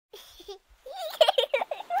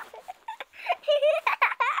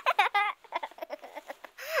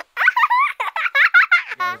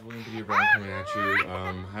Video Brown coming at you.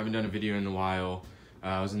 Haven't done a video in a while.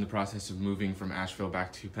 I was in the process of moving from Asheville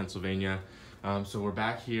back to Pennsylvania. So we're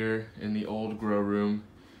back here in the old grow room,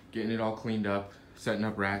 getting it all cleaned up, setting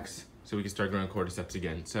up racks so we can start growing Cordyceps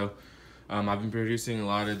again. So I've been producing a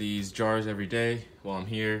lot of these jars every day while I'm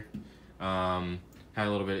here. Had a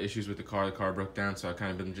little bit of issues with the car broke down, so I've kind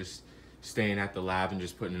of been just staying at the lab and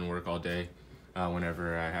just putting in work all day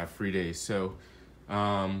whenever I have free days. So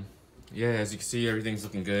yeah, as you can see, everything's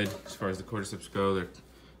looking good as far as the Cordyceps go. They're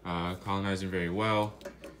colonizing very well,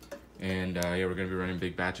 and yeah, we're gonna be running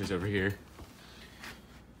big batches over here.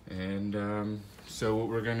 And so what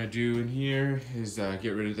we're gonna do in here is get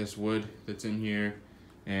rid of this wood that's in here,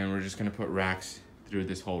 and we're just gonna put racks through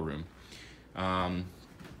this whole room.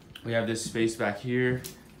 We have this space back here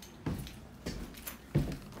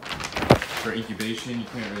for incubation. You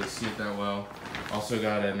can't really see it that well. Also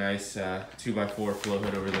got a nice 2x4 flow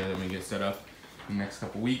hood over there that we get set up in the next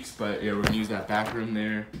couple weeks. But yeah, we're gonna use that back room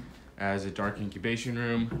there as a dark incubation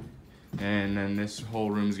room. And then this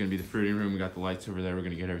whole room is gonna be the fruiting room. We got the lights over there. We're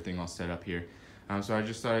gonna get everything all set up here. So I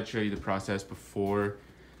just thought I'd show you the process before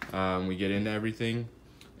we get into everything.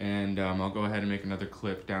 And I'll go ahead and make another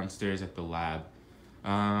clip downstairs at the lab.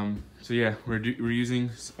 So yeah, we're using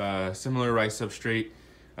similar rice substrate,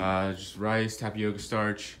 just rice, tapioca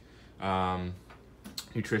starch,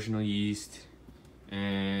 nutritional yeast,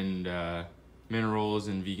 and minerals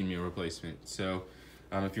and vegan meal replacement. So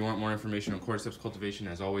if you want more information on Cordyceps cultivation,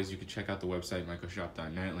 as always, you can check out the website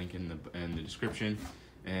mycoshop.net, link in the description,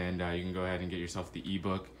 and you can go ahead and get yourself the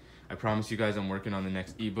ebook. I promise you guys I'm working on the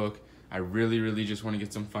next ebook. I really just want to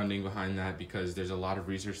get some funding behind that because there's a lot of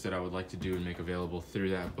research that I would like to do and make available through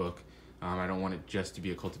that book. I don't want it just to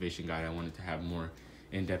be a cultivation guide. I want it to have more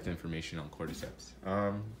in-depth information on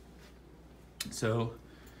Cordyceps. So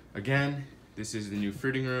again, this is the new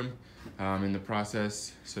fruiting room in the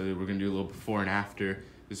process. So we're gonna do a little before and after.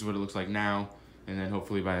 This is what it looks like now. And then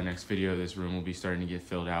hopefully by the next video, this room will be starting to get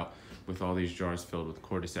filled out with all these jars filled with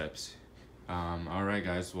Cordyceps. All right,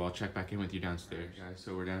 guys, well, I'll check back in with you downstairs. Guys,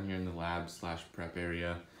 so we're down here in the lab / prep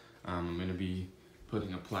area. I'm gonna be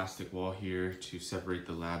putting a plastic wall here to separate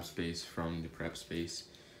the lab space from the prep space.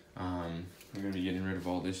 We're gonna be getting rid of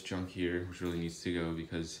all this junk here, which really needs to go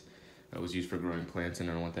because it was used for growing plants and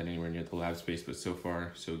I don't want that anywhere near the lab space, but so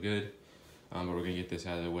far, so good. But we're gonna get this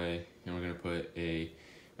out of the way, and we're gonna put a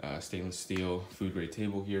stainless steel food grade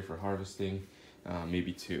table here for harvesting,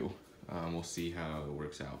 maybe 2. We'll see how it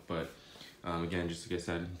works out. But again, just like I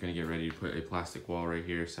said, I'm gonna get ready to put a plastic wall right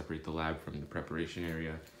here, separate the lab from the preparation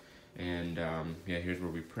area. And yeah, here's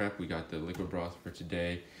where we prep. We got the liquid broth for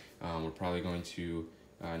today. We're probably going to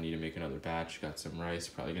need to make another batch. Got some rice,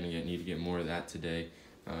 probably gonna need to get more of that today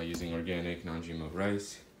using organic, non-GMO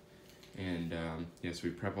rice. And yeah, so we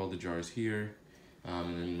prep all the jars here,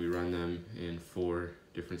 and then we run them in 4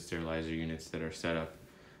 different sterilizer units that are set up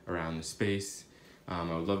around the space. I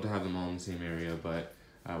would love to have them all in the same area, but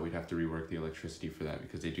we'd have to rework the electricity for that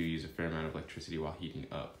because they do use a fair amount of electricity while heating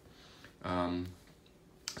up.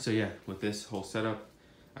 So yeah, with this whole setup,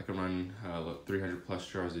 I can run 300 plus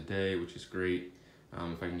jars a day, which is great.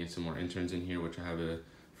 If I can get some more interns in here, which I have a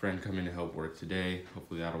friend come in to help work today,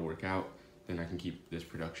 hopefully that'll work out. Then I can keep this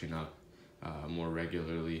production up more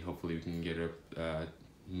regularly. Hopefully we can get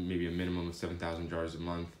maybe a minimum of 7,000 jars a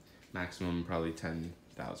month, maximum probably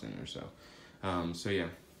 10,000 or so. So yeah,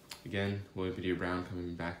 again, Video Brown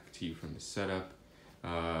coming back to you from the setup.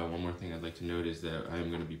 One more thing I'd like to note is that I'm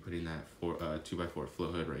going to be putting that 2x4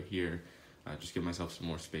 flow hood right here. Just give myself some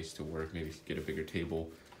more space to work, maybe get a bigger table.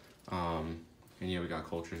 And yeah, we got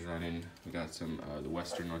cultures running. We got some the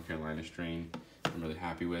Western North Carolina strain I'm really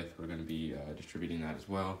happy with. We're going to be distributing that as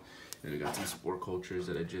well. And we got some spore cultures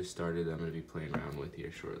that I just started that I'm going to be playing around with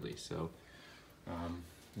here shortly. So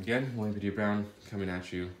again, Video Brown coming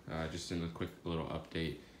at you, just in a quick little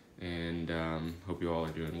update. And hope you all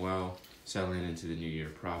are doing well, settling into the new year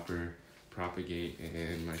proper, propagate,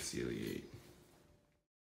 and myceliate.